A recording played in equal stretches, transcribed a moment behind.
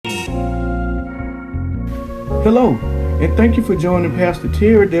Hello, and thank you for joining Pastor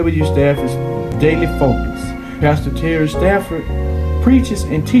Terry W. Stafford's Daily Focus. Pastor Terry Stafford preaches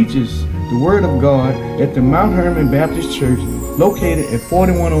and teaches the Word of God at the Mount Hermon Baptist Church located at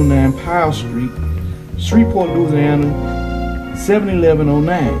 4109 Powell Street, Shreveport, Louisiana,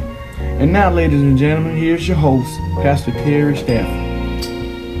 71109. And now, ladies and gentlemen, here's your host, Pastor Terry Stafford.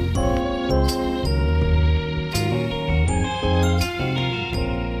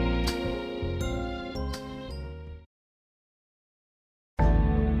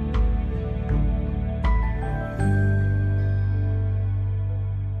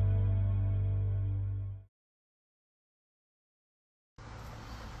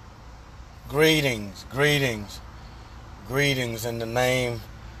 Greetings in the name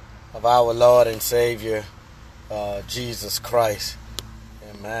of our Lord and Savior, Jesus Christ.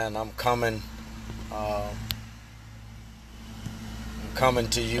 Amen. I'm coming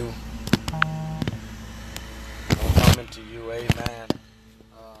to you. Amen.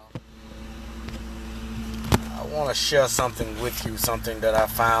 I want to share something with you, something that I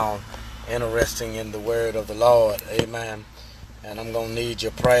found interesting in the Word of the Lord. Amen. And I'm going to need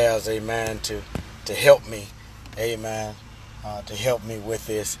your prayers, amen, to help me, amen, to help me with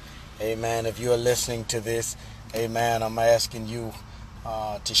this, amen. If you're listening to this, amen, I'm asking you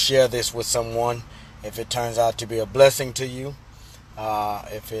to share this with someone. If it turns out to be a blessing to you,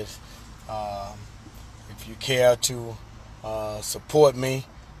 if you care to support me,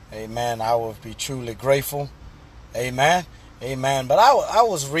 amen, I will be truly grateful, amen. Amen. But I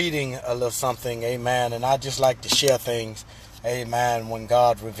was reading a little something, amen, and I just like to share things, amen, when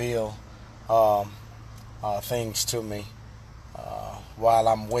God reveals things to me while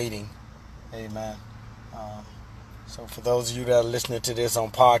I'm waiting, amen. So for those of you that are listening to this on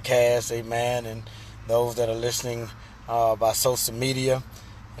podcast, amen, and those that are listening by social media,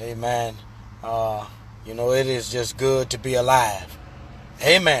 amen, it is just good to be alive,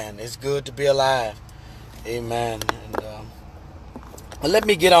 amen. It's good to be alive, amen. But let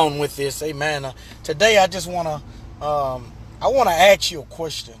me get on with this, amen. Today I just want to ask you a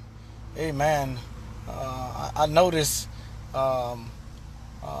question, amen. I notice a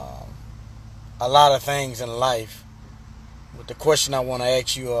lot of things in life, but the question I want to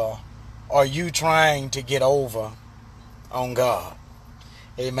ask you are you trying to get over on God?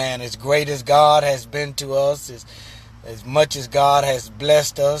 Amen. As great as God has been to us, as much as God has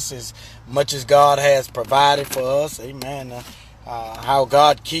blessed us, as much as God has provided for us, amen. How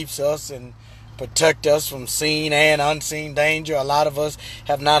God keeps us and protect us from seen and unseen danger. A lot of us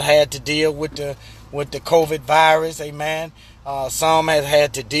have not had to deal with the COVID virus, amen. Some have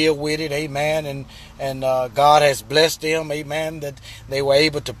had to deal with it, amen, and God has blessed them, amen, that they were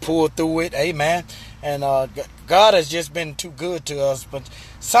able to pull through it, amen. And God has just been too good to us. But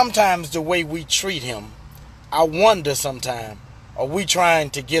sometimes the way we treat Him, I wonder sometimes, are we trying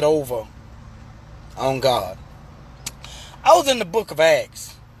to get over on God? I was in the book of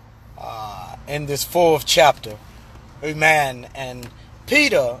Acts, in this 4th chapter, amen, and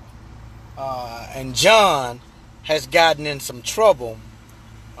Peter and John has gotten in some trouble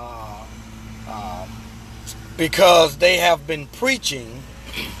because they have been preaching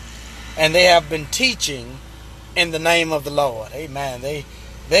and they have been teaching in the name of the Lord, amen.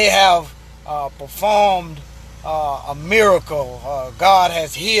 They have performed a miracle. God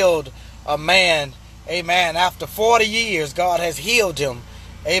has healed a man, amen. After 40 years, God has healed him,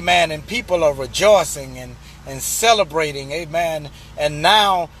 amen. And people are rejoicing and celebrating, amen. And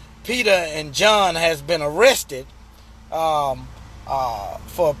now Peter and John has been arrested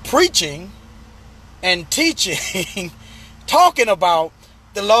for preaching and teaching, talking about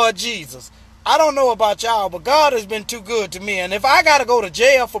the Lord Jesus. I don't know about y'all, but God has been too good to me. And if I got to go to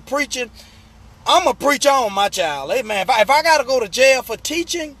jail for preaching, I'm going to preach on, my child, amen. If I got to go to jail for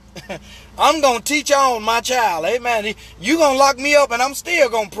teaching, I'm going to teach on, my child, amen. You going to lock me up and I'm still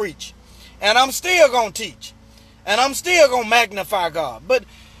going to preach. And I'm still going to teach. And I'm still going to magnify God. But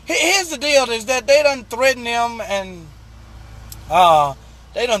here's the deal, is that they done threaten him, and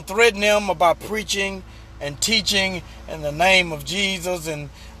they done threaten him about preaching and teaching in the name of Jesus, and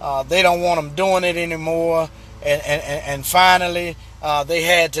they don't want him doing it anymore. And finally, they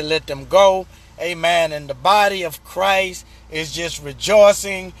had to let them go, amen. And the body of Christ is just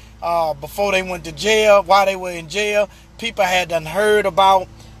rejoicing. Before they went to jail, while they were in jail, people had done heard about,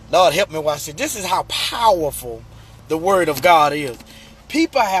 Lord help me watch it. This is how powerful the Word of God is.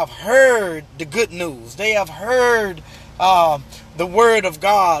 People have heard the good news. They have heard the Word of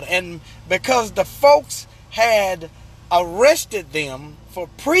God. And because the folks had arrested them for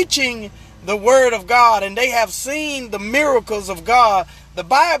preaching the word of God and they have seen the miracles of God, the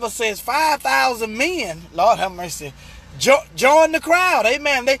Bible says 5,000 men, Lord have mercy, joined the crowd.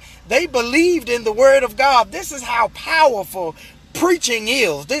 Amen. They believed in the word of God. This is how powerful preaching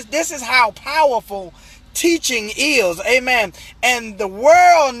is. This is how powerful teaching is. Amen. And the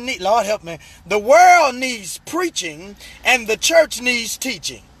world Lord help me, the world needs preaching and the church needs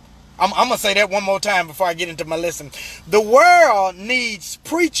teaching. I'm going to say that one more time before I get into my lesson. The world needs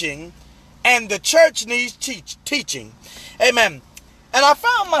preaching and the church needs teaching. Amen. And I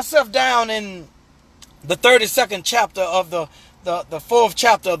found myself down in the 32nd chapter of the fourth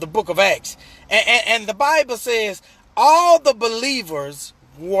chapter of the book of Acts. And the Bible says all the believers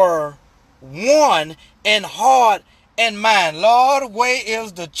were one in heart and mind. Lord, where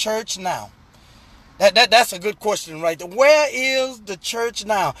is the church now? That's a good question right there. Where is the church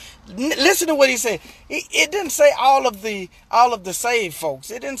now? Listen to what he said. It didn't say all of the saved folks.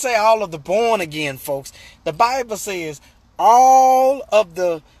 It didn't say all of the born again folks. The Bible says all of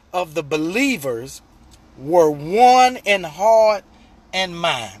the believers were one in heart and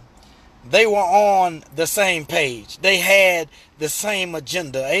mind. They were on the same page. They had the same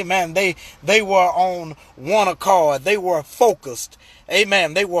agenda. Amen. They were on one accord. They were focused.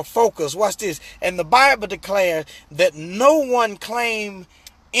 Amen. They were focused. Watch this. And the Bible declared that no one claimed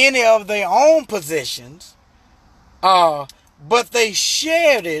any of their own possessions, but they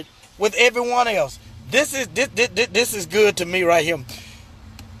shared it with everyone else. This is good to me right here.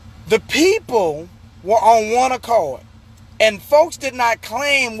 The people were on one accord. And folks did not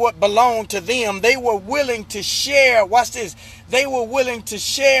claim what belonged to them. They were willing to share. Watch this. They were willing to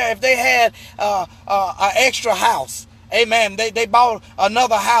share if they had an extra house. Amen. They bought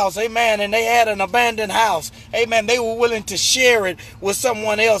another house. Amen. And they had an abandoned house. Amen. They were willing to share it with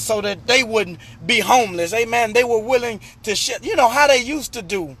someone else so that they wouldn't be homeless. Amen. They were willing to share. You know how they used to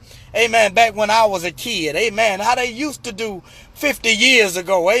do. Amen. Back when I was a kid. Amen. How they used to do 50 years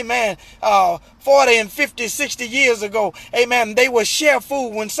ago. Amen. 40 and 50, 60 years ago. Amen. They would share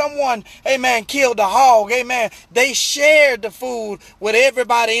food. When someone, amen, killed a hog. Amen. They shared the food with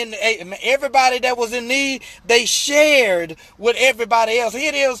everybody everybody that was in need. They shared with everybody else.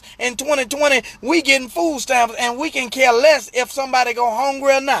 Here it is in 2020. We getting food stamps and we can care less if somebody go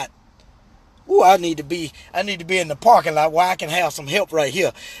hungry or not. Ooh, I need to be in the parking lot where I can have some help right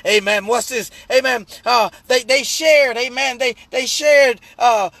here. Amen. What's this? Amen. They shared. Amen. They shared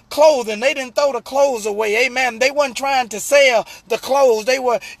clothing. They didn't throw the clothes away. Amen. They weren't trying to sell the clothes. They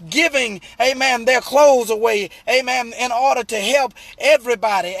were giving, amen, their clothes away. Amen. In order to help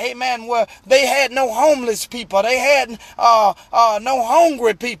everybody. Amen. Where they had no homeless people. They had no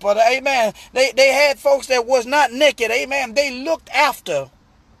hungry people. Amen. They had folks that was not naked. Amen. They looked after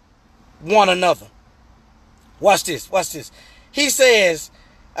one another. Watch this. Watch this. He says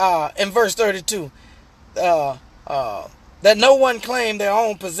in verse 32 that no one claimed their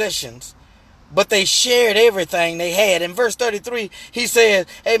own possessions, but they shared everything they had. In verse 33, he says,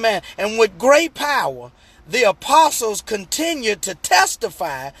 amen, and with great power, the apostles continued to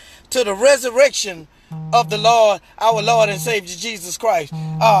testify to the resurrection of the Lord, our Lord and Savior Jesus Christ.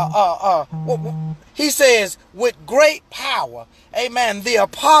 He says, with great power, amen, the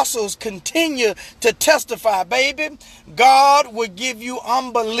apostles continue to testify, baby. God will give you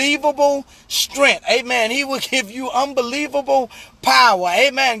unbelievable strength. Amen. He will give you unbelievable power.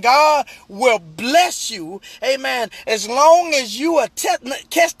 Amen. God will bless you. Amen. As long as you are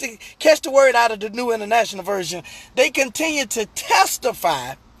catch the word out of the New International Version. They continue to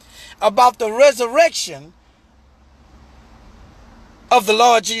testify about the resurrection of the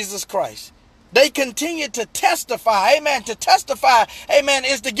Lord Jesus Christ. They continue to testify. Amen. To testify, amen,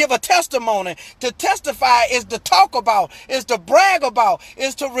 is to give a testimony. To testify is to talk about, is to brag about,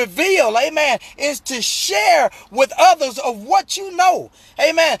 is to reveal, amen, is to share with others of what you know.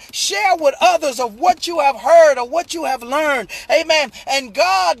 Amen. Share with others of what you have heard or what you have learned. Amen. And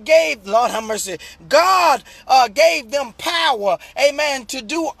God gave, Lord have mercy, God gave them power, amen, to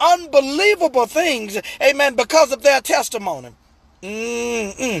do unbelievable things, amen, because of their testimony.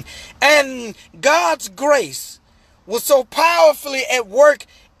 And God's grace was so powerfully at work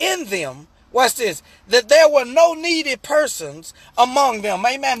in them, watch this, that there were no needy persons among them.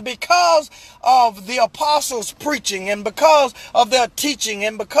 Amen. Because of the apostles' preaching and because of their teaching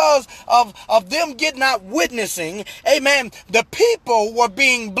and because of them getting out witnessing, amen, the people were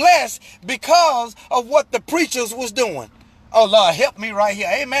being blessed because of what the preachers was doing. Oh, Lord, help me right here.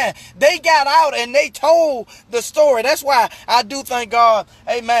 Amen. They got out and they told the story. That's why I do thank God,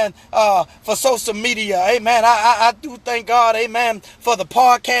 amen, for social media. Amen. I do thank God, amen, for the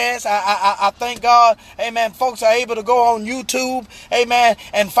podcast. I thank God, amen, folks are able to go on YouTube, amen,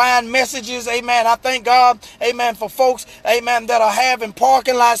 and find messages. Amen. I thank God, amen, for folks, amen, that are having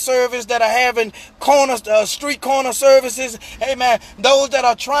parking lot service, that are having street corner services. Amen. Those that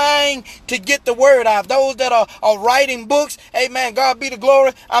are trying to get the word out. Those that are writing books. Amen. God be the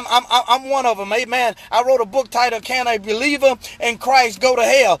glory. I'm one of them. Amen. I wrote a book titled, Can a Believer in Christ Go to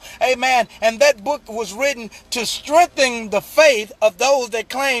Hell? Amen. And that book was written to strengthen the faith of those that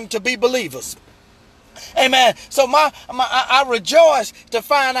claim to be believers. Amen. So I rejoice to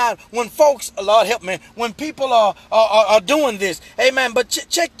find out when folks, Lord help me, when people are doing this. Amen. But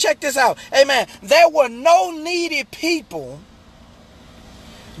check this out. Amen. There were no needy people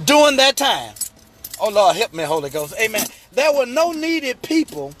during that time. Oh, Lord, help me, Holy Ghost. Amen. There were no needed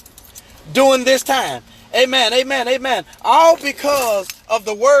people during this time. Amen, amen, amen. All because of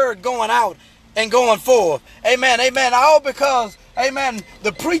the word going out and going forth. Amen, amen. All because, amen,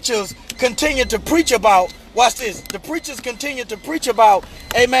 the preachers continue to preach about, watch this, the preachers continue to preach about,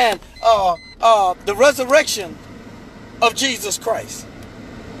 amen, the resurrection of Jesus Christ.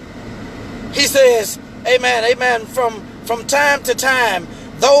 He says, amen, amen, from time to time,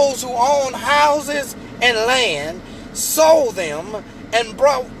 those who own houses and land sold them and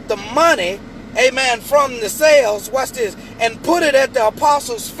brought the money, amen, from the sales, watch this, and put it at the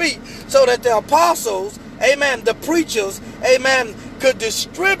apostles' feet so that the apostles, amen, the preachers, amen, could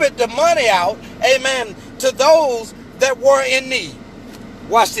distribute the money out, amen, to those that were in need.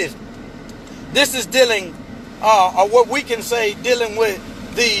 Watch this. This is dealing, or what we can say, dealing with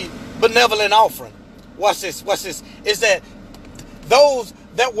the benevolent offering. Watch this, watch this. Is that those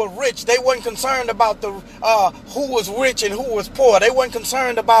that were rich, they weren't concerned about the who was rich and who was poor. They weren't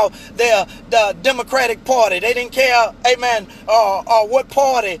concerned about the Democratic Party. They didn't care, amen, what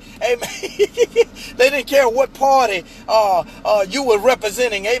party, amen. They didn't care what party you were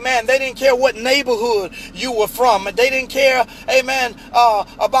representing, amen. They didn't care what neighborhood you were from. They didn't care, amen,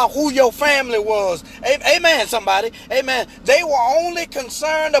 about who your family was. Amen, somebody, amen. They were only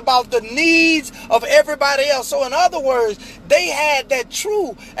concerned about the needs of everybody else. So in other words, they had that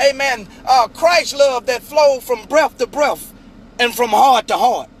true, amen, Christ love that flowed from breath to breath and from heart to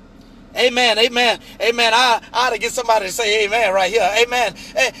heart. Amen, amen, amen. I ought to get somebody to say amen right here. Amen.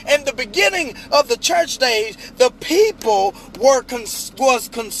 In the beginning of the church days, the people was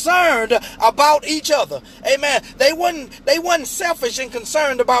concerned about each other. Amen. They wasn't selfish and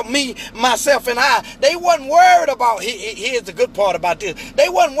concerned about me, myself, and I. They wasn't worried about, here's the good part about this. They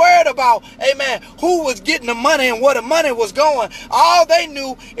wasn't worried about, amen, who was getting the money and where the money was going. All they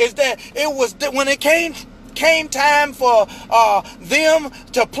knew is that it was, when it came time for them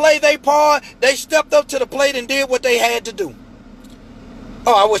to play their part, they stepped up to the plate and did what they had to do.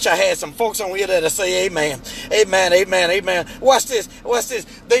 Oh, I wish I had some folks on here that say amen. Amen, amen, amen. Watch this, watch this.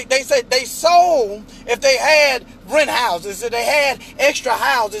 They said they sold if they had rent houses, if they had extra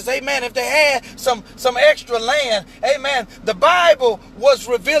houses, amen, if they had some extra land, amen. The Bible was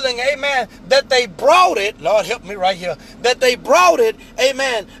revealing, amen, that they brought it, Lord help me right here, that they brought it,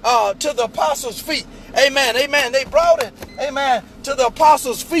 amen, to the apostles' feet. Amen, amen. They brought it, amen, to the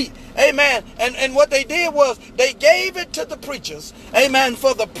apostles' feet. Amen. And what they did was they gave it to the preachers, amen,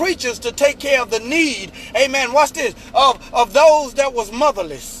 for the preachers to take care of the need, amen, watch this, of those that was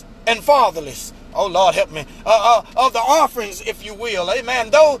motherless and fatherless. Oh, Lord, help me. Of the offerings, if you will. Amen.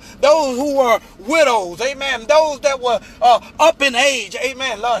 Those who were widows. Amen. Those that were up in age.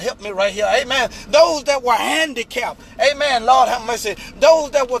 Amen. Lord, help me right here. Amen. Those that were handicapped. Amen. Lord, have mercy.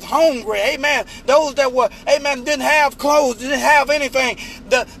 Those that was hungry. Amen. Those that were, amen, didn't have clothes, didn't have anything.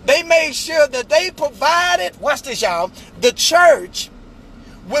 They made sure that they provided, watch this, y'all, the church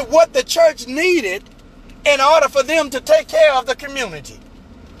with what the church needed in order for them to take care of the community.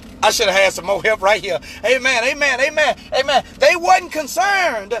 I should have had some more help right here. Amen, amen, amen, amen. They wasn't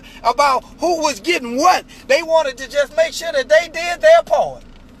concerned about who was getting what. They wanted to just make sure that they did their part.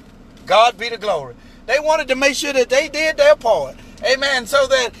 God be the glory. They wanted to make sure that they did their part. Amen, so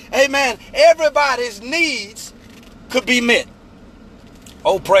that, amen, everybody's needs could be met.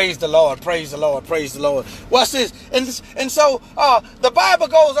 Oh, praise the Lord, praise the Lord, praise the Lord. Watch this. And so the Bible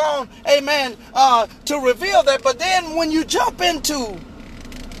goes on, amen, to reveal that. But then when you jump into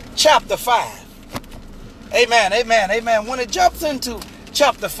chapter 5. Amen, amen, amen. When it jumps into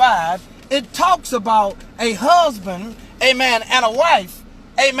chapter 5, it talks about a husband, amen, and a wife,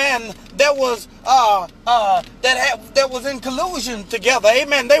 amen, that was that was in collusion together.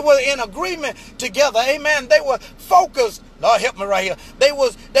 Amen. They were in agreement together. Amen. They were focused Lord help me right here. They had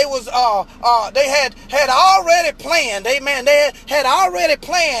already planned, amen. They had already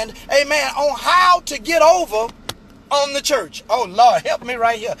planned, amen, on how to get over on the church. Oh Lord help me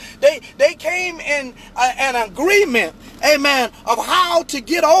right here. They came in an agreement, amen, of how to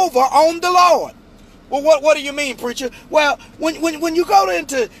get over on the Lord. Well, what do you mean, preacher? Well, when you go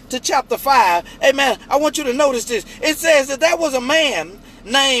into chapter 5, amen, I want you to notice this. It says that there was a man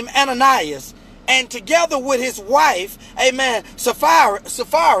named Ananias, and together with his wife, amen, Sapphira,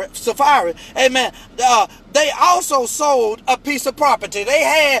 amen, they also sold a piece of property. They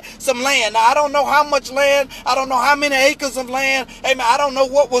had some land. Now, I don't know how much land. I don't know how many acres of land. Amen. I don't know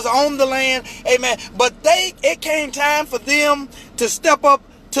what was on the land. Amen. But it came time for them to step up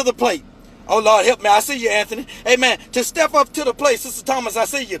to the plate. Oh, Lord, help me. I see you, Anthony. Amen. To step up to the plate. Sister Thomas, I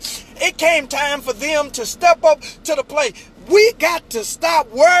see you. It came time for them to step up to the plate. We got to stop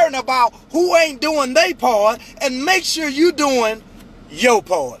worrying about who ain't doing their part and make sure you doing your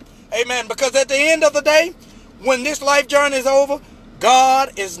part. Amen. Because at the end of the day, when this life journey is over,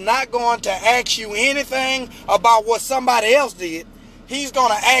 God is not going to ask you anything about what somebody else did. He's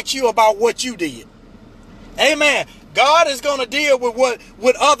going to ask you about what you did. Amen. God is going to deal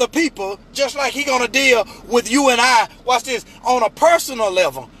with other people just like he's going to deal with you and I. Watch this, on a personal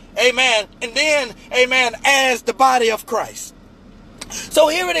level. Amen. And then, amen, as the body of Christ. So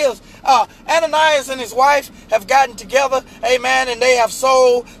here it is. Ananias and his wife have gotten together, amen, and they have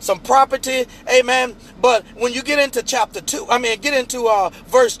sold some property, amen. But when you get into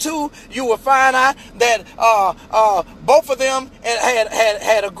verse 2, you will find out that both of them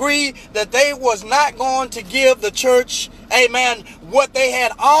had agreed that they was not going to give the church, amen, what they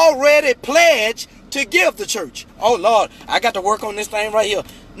had already pledged to give the church. Oh Lord, I got to work on this thing right here.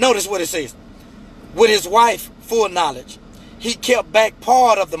 Notice what it says. With his wife full knowledge, he kept back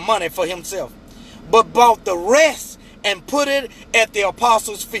part of the money for himself, but bought the rest and put it at the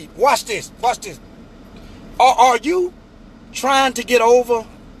apostles' feet. Watch this. Watch this. Are you trying to get over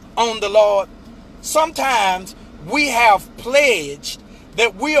on the Lord? Sometimes we have pledged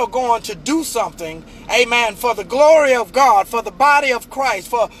that we are going to do something, amen, for the glory of God, for the body of Christ,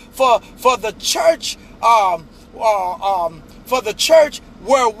 for the church, for the church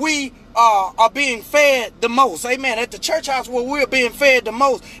where we are being fed the most, amen, at the church house where we're being fed the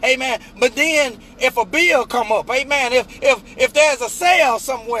most, amen. But then if a bill come up, amen, if there's a sale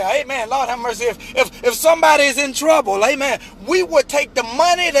somewhere, amen, Lord have mercy, if somebody is in trouble, amen, we would take the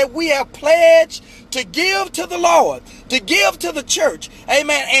money that we have pledged to give to the Lord, to give to the church,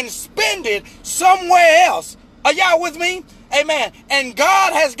 amen, and spend it somewhere else. Are y'all with me? Amen. And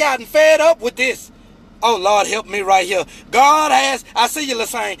God has gotten fed up with this. Oh, Lord, help me right here. God has, I see you,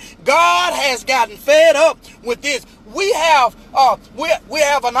 Lassane. God has gotten fed up with this. We have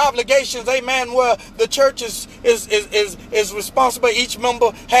an obligation, amen, where the church is responsible. Each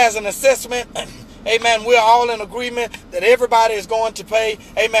member has an assessment. Amen. We're all in agreement that everybody is going to pay,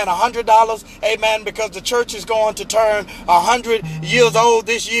 amen, $100, amen, because the church is going to turn 100 years old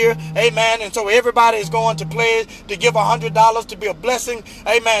this year, amen, and so everybody is going to pledge to give $100 to be a blessing,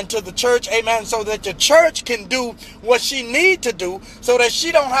 amen, to the church, amen, so that the church can do what she needs to do so that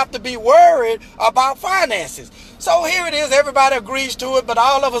she don't have to be worried about finances. So here it is, everybody agrees to it, but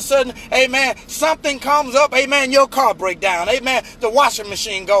all of a sudden, amen, something comes up, amen, your car break down, amen, the washing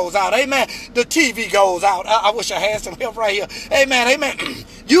machine goes out, amen, the TV goes out. I wish I had some help right here. Amen, amen.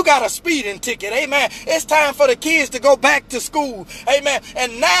 You got a speeding ticket, amen. It's time for the kids to go back to school, amen.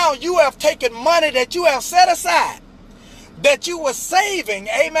 And now you have taken money that you have set aside, that you were saving,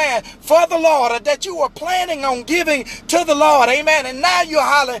 amen, for the Lord, or that you were planning on giving to the Lord, amen. And now you're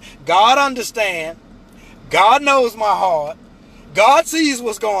hollering, God understands. God knows my heart. God sees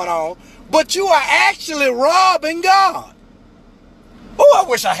what's going on. But you are actually robbing God. Oh, I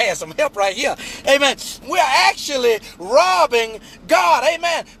wish I had some help right here. Amen. We're actually robbing God.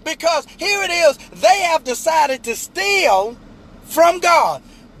 Amen. Because here it is. They have decided to steal from God.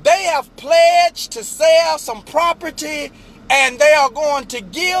 They have pledged to sell some property, and they are going to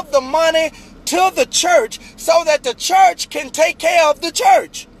give the money to the church so that the church can take care of the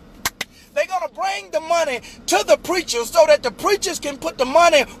church. They're going to bring the money to the preachers so that the preachers can put the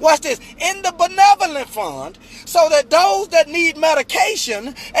money, watch this, in the benevolent fund so that those that need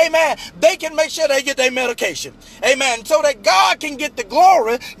medication, amen, they can make sure they get their medication. Amen. So that God can get the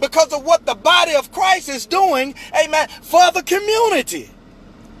glory because of what the body of Christ is doing, amen, for the community.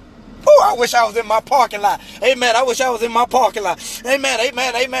 Oh, I wish I was in my parking lot. Amen. I wish I was in my parking lot. Amen.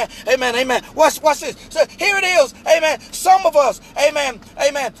 Amen. Amen. Amen. Amen. Watch this. So here it is. Amen. Some of us, amen,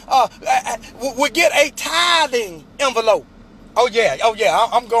 amen, we get a tithing envelope. Oh yeah,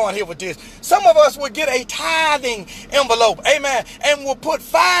 I'm going here with this. Some of us will get a tithing envelope, amen, and will put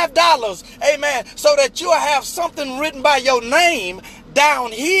 $5, amen, so that you'll have something written by your name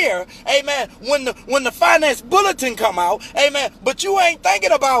down here, amen, when the finance bulletin come out, amen. But you ain't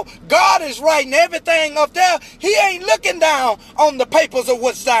thinking about God is writing everything up there. He ain't looking down on the papers of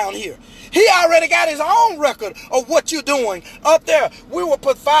what's down here. He already got his own record of what you're doing up there. We will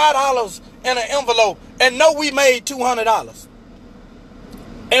put $5 in an envelope and know we made $200.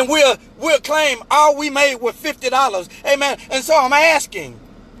 And we'll claim all we made was $50. Amen. And so I'm asking,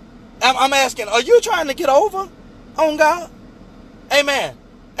 are you trying to get over on God? Amen.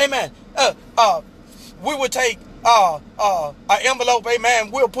 Amen. We would take an envelope,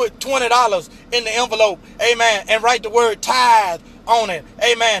 amen. We'll put $20 in the envelope, amen, and write the word tithe on it,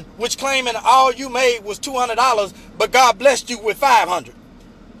 amen, which claiming all you made was $200, but God blessed you with $500.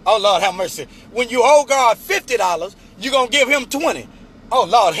 Oh, Lord, have mercy. When you owe God $50, you're going to give him $20. Oh,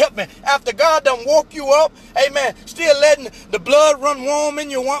 Lord, help me. After God done woke you up, amen, still letting the blood run warm in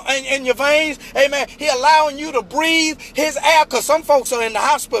your veins, amen, he allowing you to breathe his air, because some folks are in the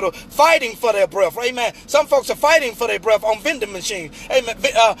hospital fighting for their breath, amen. Some folks are fighting for their breath on vending machines, amen,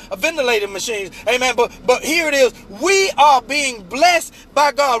 ventilator machines, amen. But here it is. We are being blessed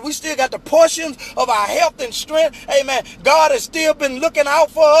by God. We still got the portions of our health and strength, amen. God has still been looking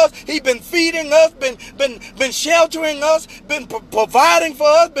out for us. He's been feeding us, been sheltering us, been providing for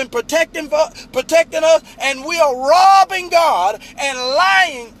us, been protecting us, and we are robbing God and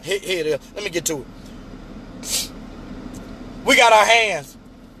lying. Here it is. Let me get to it. We got our hands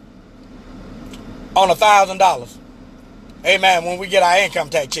on $1,000. Amen. When we get our income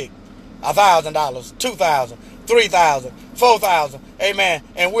tax check, $1,000, $2,000, $3,000, $4,000. Amen.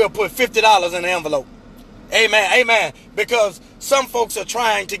 And we'll put $50 in the envelope. Amen. Amen. Because some folks are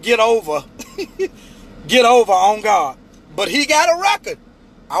trying to get over on God. But he got a record.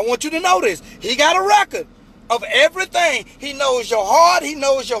 I want you to know this. He got a record of everything. He knows your heart. He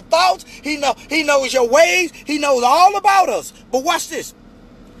knows your thoughts. He knows your ways. He knows all about us. But watch this.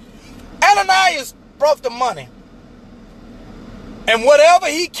 Ananias brought the money. And whatever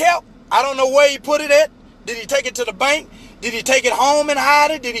he kept, I don't know where he put it at. Did he take it to the bank? Did he take it home and hide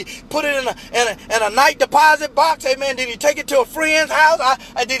it? Did he put it in a night deposit box? Amen. Did he take it to a friend's house?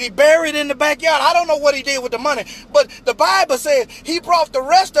 Did he bury it in the backyard? I don't know what he did with the money. But the Bible says he brought the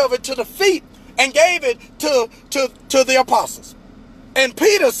rest of it to the feet and gave it to the apostles. And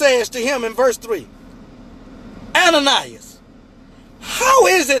Peter says to him in verse 3, Ananias, how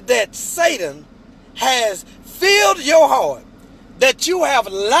is it that Satan has filled your heart that you have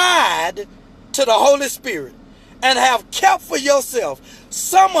lied to the Holy Spirit and have kept for yourself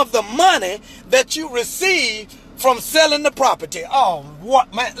some of the money that you received from selling the property? Oh,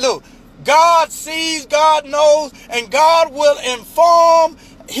 what, man, look, God sees, God knows, and God will inform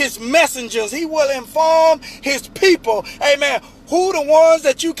his messengers. He will inform his people, amen, who the ones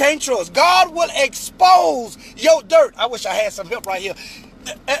that you can't trust. God will expose your dirt. I wish I had some help right here.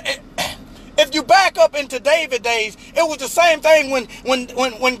 If you back up into David's days, it was the same thing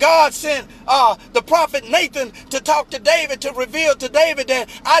when God sent the prophet Nathan to talk to David, to reveal to David that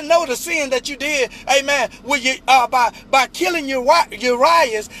I know the sin that you did, amen, with you, by killing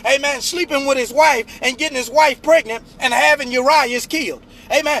Uriah, amen, sleeping with his wife and getting his wife pregnant and having Uriah killed.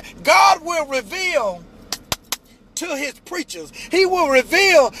 Amen. God will reveal to his preachers. He will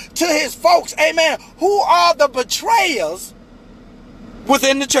reveal to his folks, amen, who are the betrayers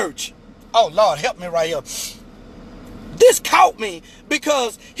within the church. Oh, Lord, help me right here. This caught me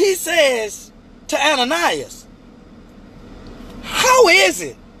because he says to Ananias, how is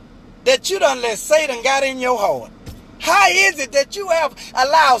it that you done let Satan got in your heart? How is it that you have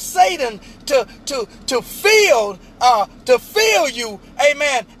allowed Satan to fill you,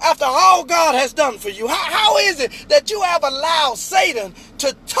 amen, after all God has done for you? How is it that you have allowed Satan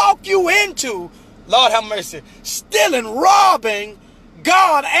to talk you into, Lord have mercy, stealing, robbing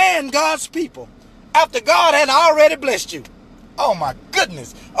God and God's people after God had already blessed you? Oh my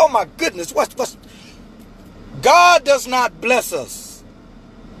goodness. Oh my goodness. What's God does not bless us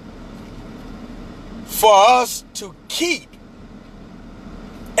for us to keep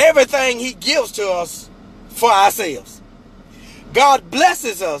everything he gives to us for ourselves. God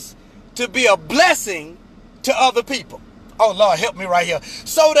blesses us to be a blessing to other people. Oh Lord, help me right here.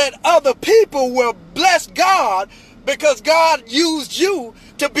 So that other people will bless God because God used you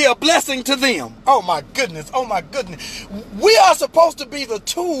to be a blessing to them. Oh my goodness. Oh my goodness. We are supposed to be the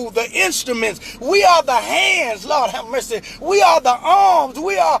tool, the instruments. We are the hands, Lord have mercy. We are the arms.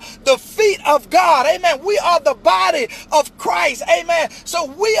 We are the feet of God. Amen. We are the body of Christ. Amen. So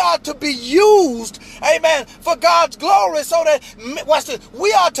we are to be used, amen, for God's glory, so that, watch this,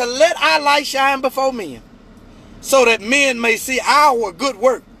 we are to let our light shine before men, so that men may see our good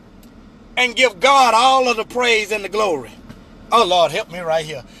work and give God all of the praise and the glory. Oh, Lord, help me right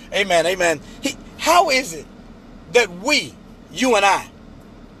here. Amen, amen. How is it that we, you and I,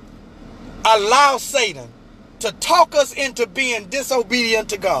 allow Satan to talk us into being disobedient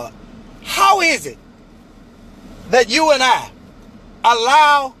to God? How is it that you and I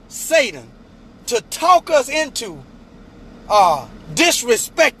allow Satan to talk us into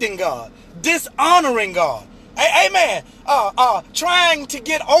disrespecting God, dishonoring God? Amen. Trying to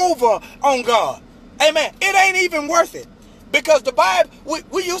get over on God. Amen. It ain't even worth it. Because the Bible,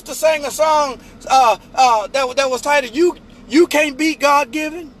 we used to sing a song that was titled, You Can't Beat God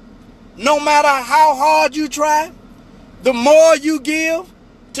Given. No matter how hard you try, the more you give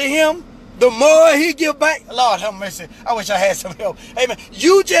to him, the more he give back. Lord have mercy. I wish I had some help. Amen.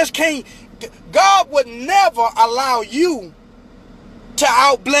 You just can't. God would never allow you to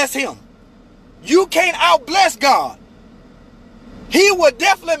outbless him. You can't outbless God. He would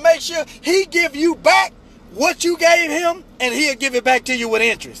definitely make sure he give you back what you gave him, and he'll give it back to you with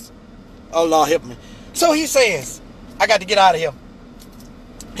interest. Oh, Lord, help me. So he says, I got to get out of here.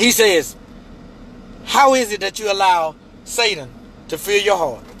 He says, how is it that you allow Satan to fill your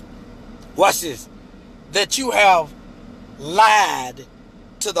heart? Watch this. That you have lied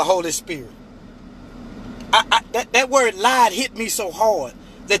to the Holy Spirit. That word lied hit me so hard.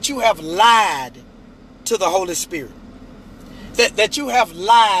 That you have lied to the Holy Spirit. That you have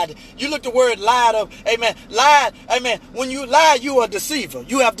lied. You look the word lied up. Amen. Lied. Amen. When you lie, you are a deceiver.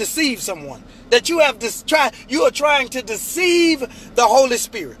 You have deceived someone. That you have you are trying to deceive the Holy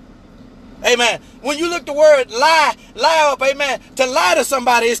Spirit. Amen. When you look the word lie up, amen. To lie to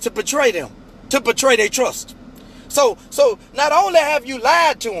somebody is to betray them. To betray their trust. So not only have you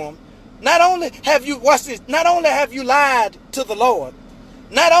lied to them, not only have you, watch this, not only have you lied to the Lord,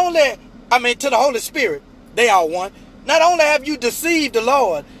 not only, to the Holy Spirit, they are one. Not only have you deceived the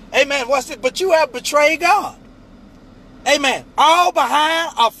Lord, amen, watch it, but you have betrayed God. Amen. All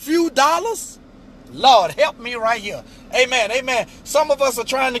behind a few dollars. Lord, help me right here. Amen, amen. Some of us are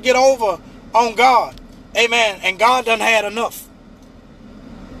trying to get over on God. Amen. And God done had enough.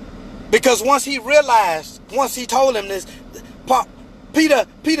 Because once he told him this,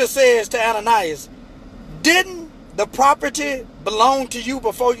 Peter says to Ananias, didn't the property belong to you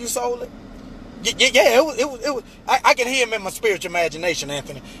before you sold it? Yeah, it was. I can hear him in my spiritual imagination,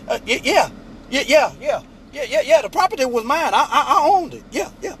 Anthony. Yeah. The property was mine. I owned it. Yeah.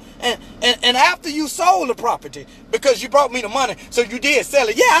 And after you sold the property, because you brought me the money, so you did sell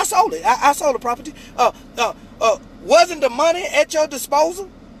it. Yeah, I sold it. I sold the property. Wasn't the money at your disposal?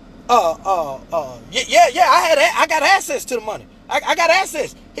 Yeah. I got access to the money. I got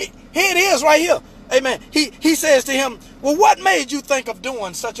access. Here it is right here. Amen. He says to him, well, what made you think of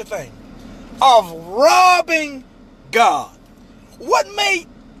doing such a thing? Of robbing God. What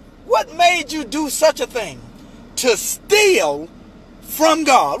made you do such a thing? To steal from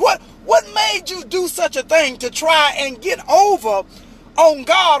God. What made you do such a thing to try and get over on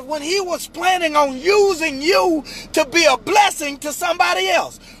God when he was planning on using you to be a blessing to somebody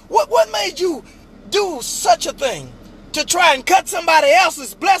else? What made you do such a thing to try and cut somebody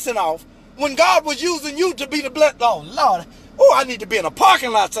else's blessing off when God was using you to be the blessing? Oh, Lord. Oh, I need to be in a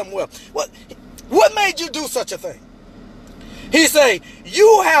parking lot somewhere. What made you do such a thing? He say,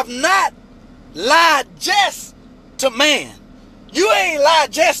 you have not lied just to man. You ain't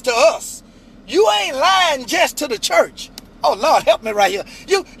lied just to us. You ain't lying just to the church. Oh, Lord, help me right here.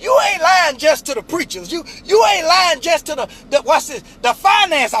 You ain't lying just to the preachers. You ain't lying just to the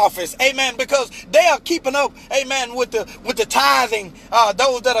finance office, amen, because they are keeping up, amen, with the tithing,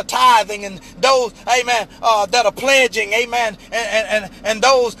 those that are tithing, and those, amen, that are pledging, amen, and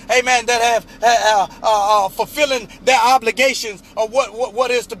those, amen, that have fulfilling their obligations of what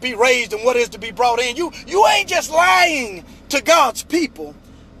is to be raised and what is to be brought in. You ain't just lying to God's people,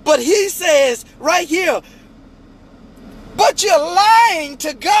 but he says right here, but you're lying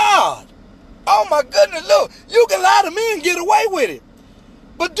to God. Oh my goodness, look, you can lie to me and get away with it.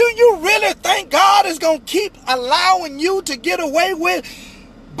 But do you really think God is going to keep allowing you to get away with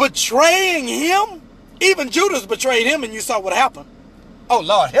betraying him? Even Judas betrayed him, and you saw what happened. Oh,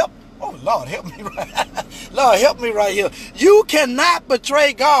 Lord, help. Oh, Lord, help me right. Lord, help me right here. You cannot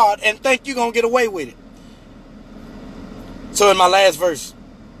betray God and think you're going to get away with it. So in my last verse,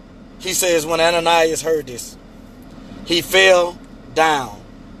 he says, when Ananias heard this, he fell down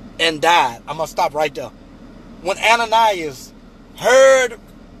and died. I'm going to stop right there. When Ananias heard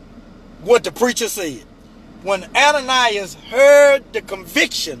what the preacher said, when Ananias heard the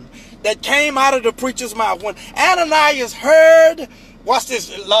conviction that came out of the preacher's mouth. When Ananias heard, watch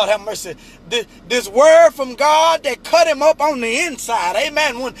this, Lord have mercy, this word from God that cut him up on the inside.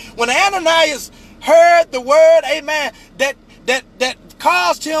 Amen. When Ananias heard the word, amen, that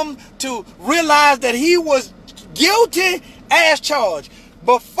caused him to realize that he was guilty as charged.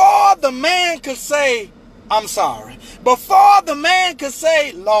 Before the man could say, I'm sorry. Before the man could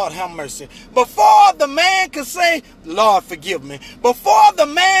say, Lord have mercy. Before the man could say, Lord forgive me. Before the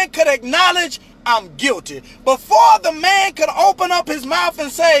man could acknowledge, I'm guilty. Before the man could open up his mouth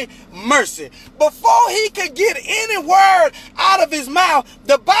and say, mercy. Before he could get any word out of his mouth,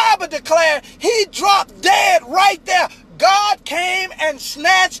 the Bible declared he dropped dead right there. God came and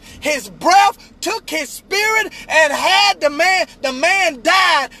snatched his breath, took his spirit, and had the man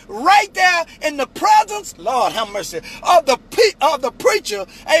died right there in the presence, Lord have mercy, of the preacher,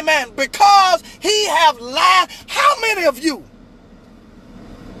 amen, because he have lied. How many of you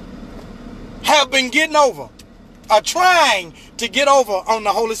have been getting over or trying to get over on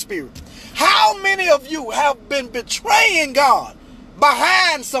the Holy Spirit? How many of you have been betraying God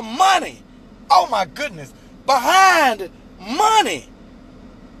behind some money? Oh my goodness. Behind money.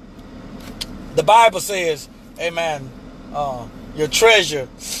 The Bible says, amen, your treasure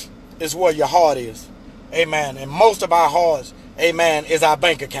is where your heart is. Amen. And most of our hearts, amen, is our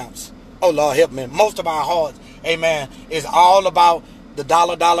bank accounts. Oh, Lord, help me. Most of our hearts, amen, is all about the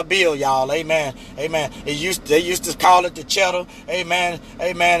dollar bill, y'all. Amen. Amen. They used to call it the cheddar. Amen.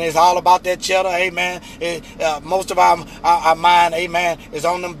 Amen. It's all about that cheddar. Amen. Most of our mind, amen, is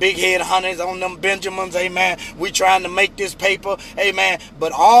on them big head honeys, on them Benjamins. Amen. We trying to make this paper. Amen.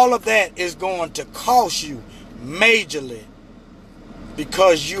 But all of that is going to cost you majorly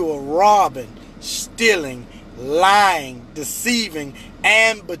because you are robbing, stealing, lying, deceiving,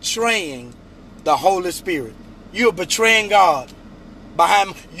 and betraying the Holy Spirit. You're betraying God.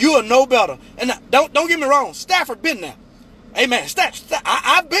 Behind you are no better. And don't get me wrong, Stafford been there. Amen.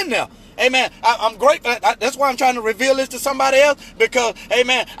 I've been there. Amen. I'm grateful. That's why I'm trying to reveal this to somebody else, because,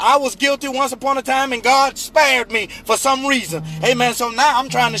 amen, I was guilty once upon a time and God spared me for some reason. Amen. So now I'm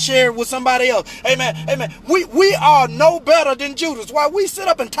trying to share it with somebody else. Amen. Amen. We are no better than Judas. While we sit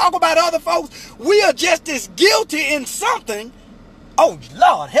up and talk about other folks, we are just as guilty in something. Oh,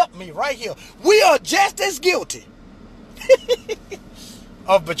 Lord, help me right here. We are just as guilty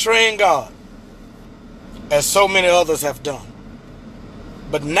of betraying God as so many others have done.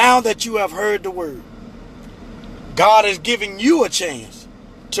 But now that you have heard the word, God is giving you a chance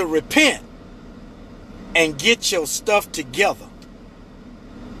to repent and get your stuff together.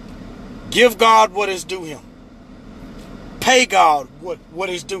 Give God what is due him. Pay God what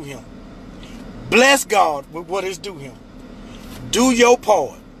is due him. Bless God with what is due him. Do your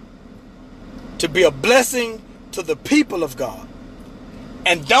part to be a blessing to the people of God.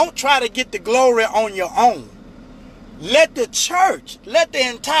 And don't try to get the glory on your own. Let the church, let the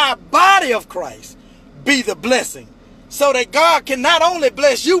entire body of Christ be the blessing, so that God can not only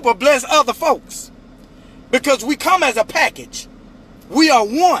bless you, but bless other folks. Because we come as a package. We are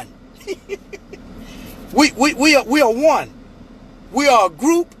one. we are one. We are a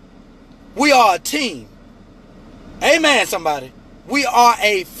group. We are a team. Amen, somebody. We are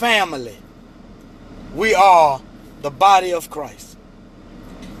a family. We are the body of Christ.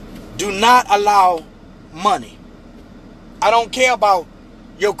 Do not allow money. I don't care about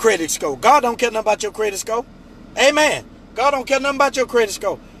your credit score. God don't care nothing about your credit score. Amen. God don't care nothing about your credit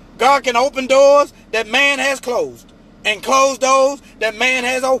score. God can open doors that man has closed and close doors that man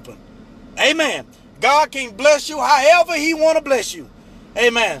has opened. Amen. God can bless you however he want to bless you.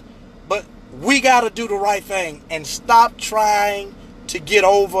 Amen. But we got to do the right thing and stop trying to get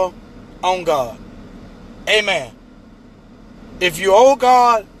over on God. Amen. If you owe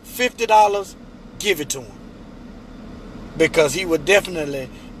God $50, give it to him, because he would definitely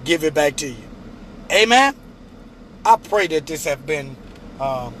give it back to you. Amen. I pray that this has been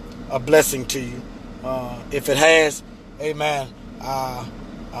a blessing to you. If it has, amen,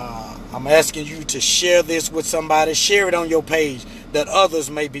 I'm asking you to share this with somebody. Share it on your page, that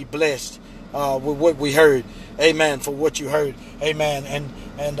others may be blessed with what we heard. Amen. For what you heard. Amen.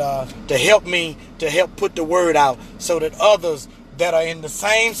 And to help me to help put the word out, so that others that are in the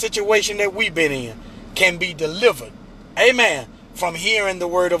same situation that we've been in can be delivered. Amen. From hearing the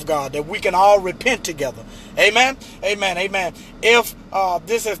word of God, that we can all repent together. Amen. Amen. Amen. If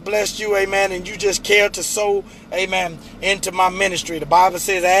this has blessed you, amen, and you just care to sow, amen, into my ministry, the Bible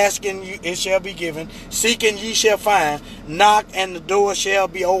says, asking you, it shall be given, seeking ye shall find, knock and the door shall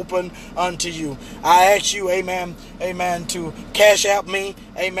be open unto you. I ask you, amen, amen, to cash out me,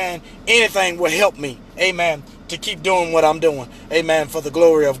 amen. Anything will help me, amen, to keep doing what I'm doing. Amen. For the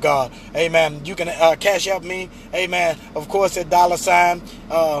glory of God. Amen. You can cash out me. Amen. Of course, at $,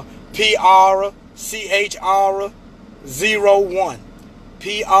 PRCHR01.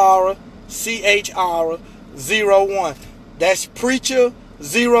 PRCHR01. That's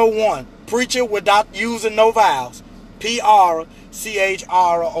Preacher01. Preacher without using no vowels.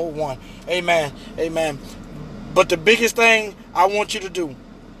 PRCHR01. Amen. Amen. But the biggest thing I want you to do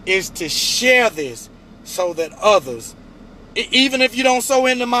is to share this so that others, even if you don't sow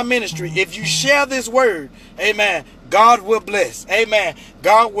into my ministry, if you share this word, amen, God will bless. Amen.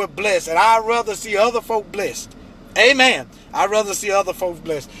 God will bless. And I'd rather see other folk blessed. Amen. I'd rather see other folks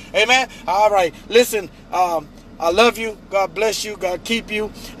blessed. Amen. All right. Listen, I love you. God bless you. God keep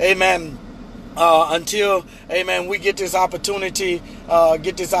you. Amen. Until, amen, we get this opportunity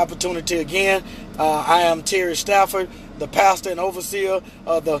again. I am Terry Stafford, the pastor and overseer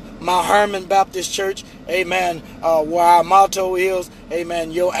of the Mount Hermon Baptist Church. Amen. Where our motto is,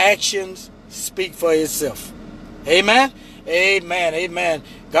 amen, your actions speak for itself. Amen. Amen. Amen.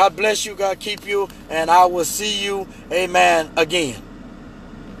 God bless you. God keep you. And I will see you, amen, again.